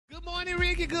morning,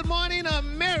 Rickey. Good morning,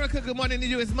 America. Good morning to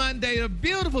you. It's Monday, a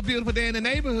beautiful, beautiful day in the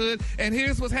neighborhood. And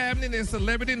here's what's happening in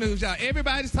celebrity news, y'all.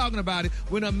 Everybody's talking about it.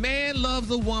 When a man loves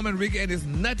a woman, Rickey, and there's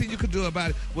nothing you can do about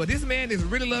it. Well, this man is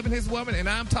really loving his woman, and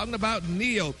I'm talking about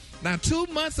Ne-Yo. Now, 2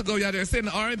 months ago, y'all, they're saying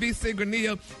the R&B singer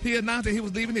Ne-Yo, he announced that he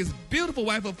was leaving his beautiful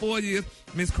wife of 4 years,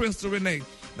 Miss Crystal Renee.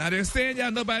 Now, they're saying,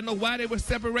 y'all, nobody know why they were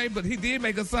separated, but he did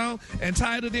make a song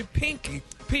entitled it Pinky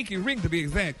Ring, to be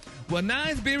exact. Well, now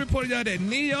it's being reported, y'all, that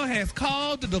Ne-Yo has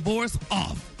called the divorce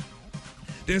off.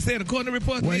 They're saying, according to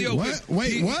reports, Ne-Yo...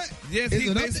 What? Yes,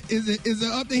 is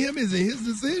it up to him? Is it his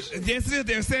decision? Yes, it is.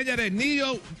 They're saying that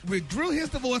Ne-Yo withdrew his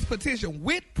divorce petition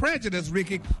with prejudice,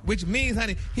 Rickey, which means,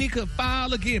 honey, he could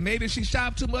file again. Maybe she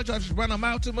shopped too much or she run him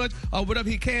out too much or whatever.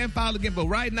 He can file again. But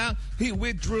right now, he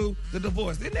withdrew the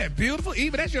divorce. Isn't that beautiful?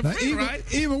 Even that's your friend, right?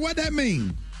 Even what that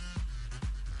mean?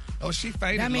 Oh, she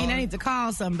faded. That mean I need to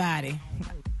call somebody.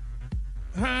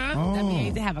 Huh? Oh. That mean I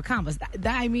need to have a conversation.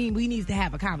 I mean, we need to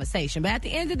have a conversation. But at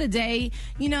the end of the day,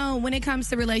 you know, when it comes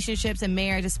to relationships and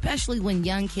marriage, especially when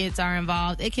young kids are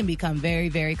involved, it can become very,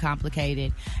 very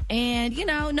complicated. And, you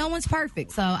know, no one's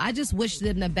perfect. So I just wish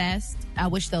them the best. I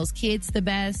wish those kids the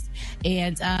best.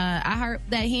 And I heard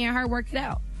that he and her worked it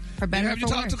out for better or for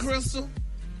worse. Have you talked to Crystal?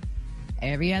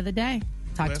 Every other day.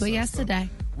 Talked to her yesterday.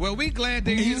 Well, we glad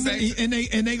that you say... And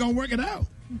they gonna work it out.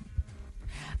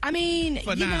 I mean,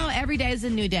 you know, every day is a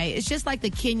new day. It's just like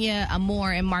the Kenya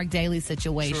Amore and Mark Daly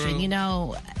situation. True. You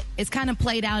know, it's kind of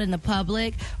played out in the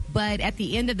public, but at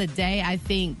the end of the day, I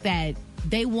think that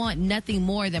they want nothing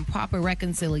more than proper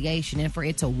reconciliation and for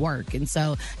it to work. And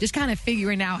so just kind of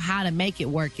figuring out how to make it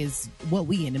work is what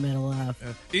we in the middle of.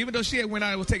 Even though she had went out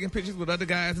and was taking pictures with other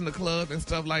guys in the club and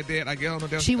stuff like that, I get on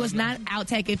the... She was not out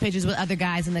taking pictures with other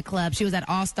guys in the club. She was at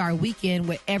All-Star Weekend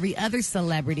with every other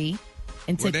celebrity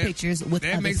and took pictures with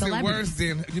other celebrities. That makes it worse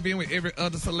than you being with every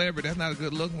other celebrity. That's not a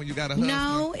good look when you got a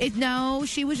husband. No,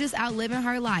 she was just out living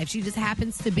her life. She just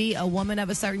happens to be a woman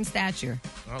of a certain stature.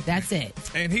 Okay. That's it.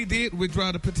 And he did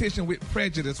withdraw the petition with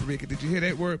prejudice, Rickey. Did you hear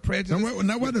that word, prejudice?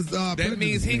 Now what does that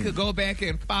means he could go back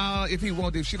and file if he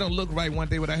wanted. If she don't look right one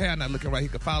day with her hair not looking right, he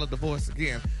could file a divorce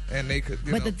again, and they could.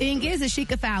 But the thing is that she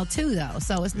could file too, though.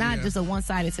 So it's not just a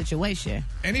one-sided situation.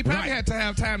 And he probably had to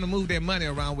have time to move that money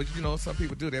around, which some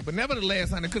people do that. But nevertheless,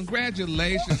 honey,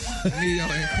 congratulations, Ne-Yo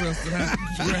and Crystal.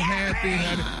 We're happy,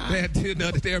 honey,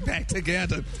 that they're back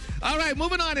together. All right,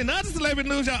 moving on. In other celebrity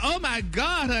news, y'all. Oh my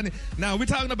God, honey. Now we're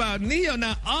talking about Ne-Yo.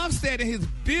 Now Offset and his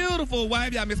beautiful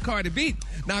wife, y'all, Miss Cardi B.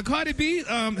 Now Cardi B,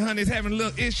 honey, is having a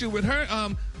little issue with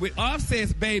her, with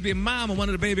Offset's baby mama, one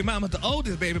of the baby mamas, the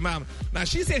oldest baby mama. Now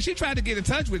she said she tried to get in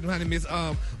touch with honey, Miss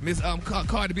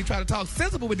Cardi B, tried to talk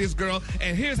sensible with this girl,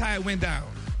 and here's how it went down.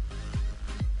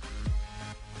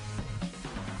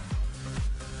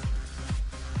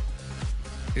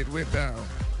 It went down.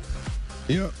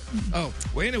 Yep. Oh,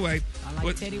 well, anyway. I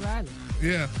like Teddy Riley.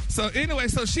 Yeah. So, anyway,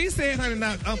 so she said, honey,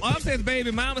 now, Offset's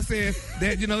baby mama said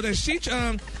that, that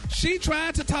she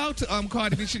tried to talk to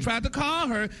Cardi B. She tried to call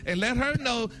her and let her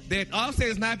know that Offset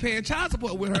is not paying child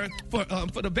support with her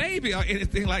for the baby or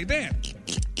anything like that.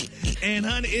 And,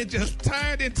 honey, it just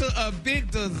turned into a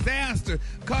big disaster.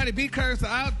 Cardi B cursed her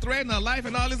out, threatened her life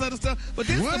and all this other stuff. But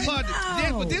this is the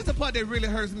part this is the part that really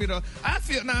hurts me, though. I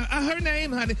feel, now, her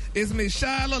name, honey, is Miss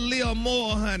Shyla Leah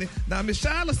Moore, honey. Now, Miss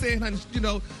Shyla said, honey,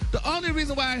 the only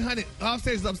reason why, honey,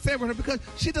 Offset is upset with her because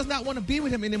she does not want to be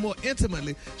with him anymore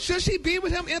intimately. Should she be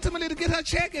with him intimately to get her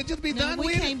check and just be done with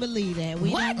it? We can't believe that. We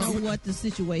don't know what the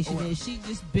situation is. She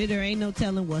just bitter. Ain't no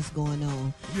telling what's going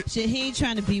on. He ain't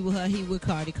trying to be with her. He with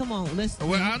Cardi. Come on.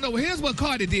 Well, I know. Well, here's what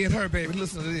Cardi did her, baby.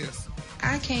 Listen to this.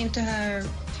 I came to her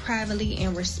privately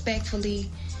and respectfully,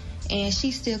 and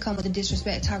she still come with the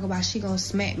disrespect, talk about she gonna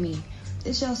smack me.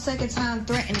 This your second time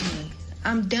threatening me.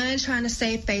 I'm done trying to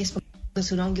save face for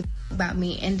who don't give about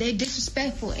me, and they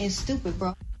disrespectful and stupid,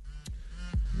 bro.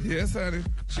 Yes, honey.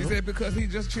 She said because he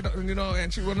just,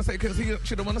 and she want to say because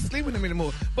she don't want to sleep with him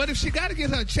anymore. But if she got to get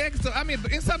her check, so I mean,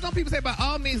 and some people say by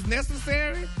all means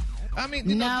necessary. I mean,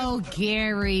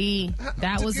 Gary,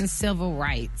 that was in civil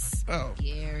rights. Oh,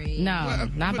 Gary, no,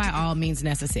 not by all means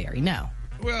necessary. No.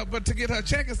 Well, but to get her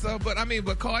check and stuff, but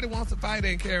Cardi wants to fight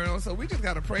and carry on, so we just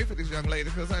got to pray for this young lady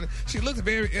because, honey, she looks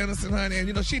very innocent, honey,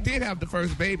 and, she did have the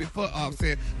first baby for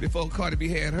Offset before Cardi B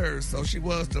had hers, so she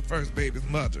was the first baby's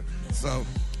mother. So,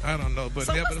 I don't know, but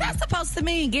so what's that supposed to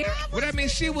mean, Gary? Well, that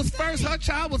means she was first. Her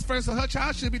child was first, so her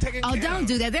child should be taken care of. Oh, don't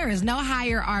do that. There is no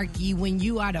hierarchy when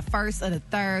you are the first or the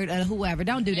third or whoever.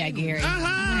 Don't do that, Gary. You're gonna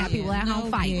have people at home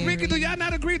fighting. Ricky, do y'all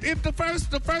not agree if the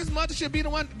first mother should be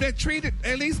the one that treated,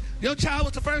 at least your child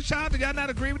was the first child? Do y'all not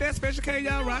agree with that? Special K,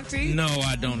 y'all, Roxy? No,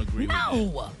 I don't agree with that.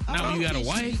 No, you got a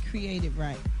wife. Created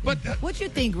right. But what you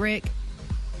think, Rick?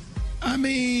 I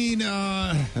mean,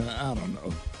 I don't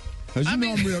know. Cause I'm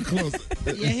real close.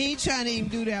 Yeah, he ain't trying to even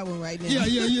do that one right now.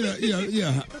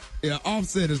 Yeah.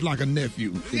 Offset is like a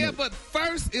nephew. Yeah, but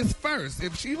first is first.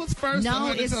 If she was first,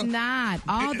 no, it's not.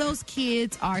 All those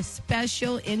kids are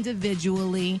special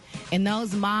individually, and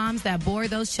those moms that bore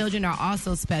those children are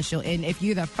also special. And if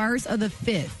you're the first or the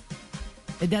fifth,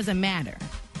 it doesn't matter.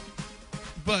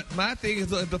 But my thing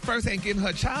is, if the first ain't getting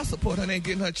her child support, and ain't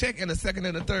getting her check, and the second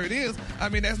and the third is, I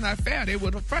mean, that's not fair. They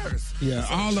were the first. Yeah,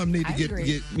 so all of them need to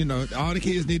get, all the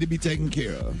kids need to be taken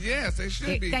care of. Yes, they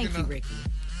should be. Thank you, Ricky.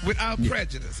 Without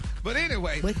prejudice. But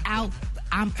anyway.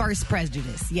 I'm first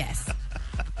prejudice, yes.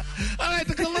 All right,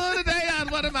 the Kahlua today on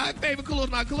one of my favorite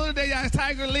Kahluas. My Kahlua today is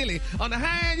Tiger Lily. On the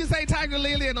high end, you say Tiger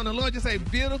Lily, and on the low, you say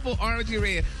beautiful orangey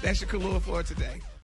red. That's your Kahlua for today.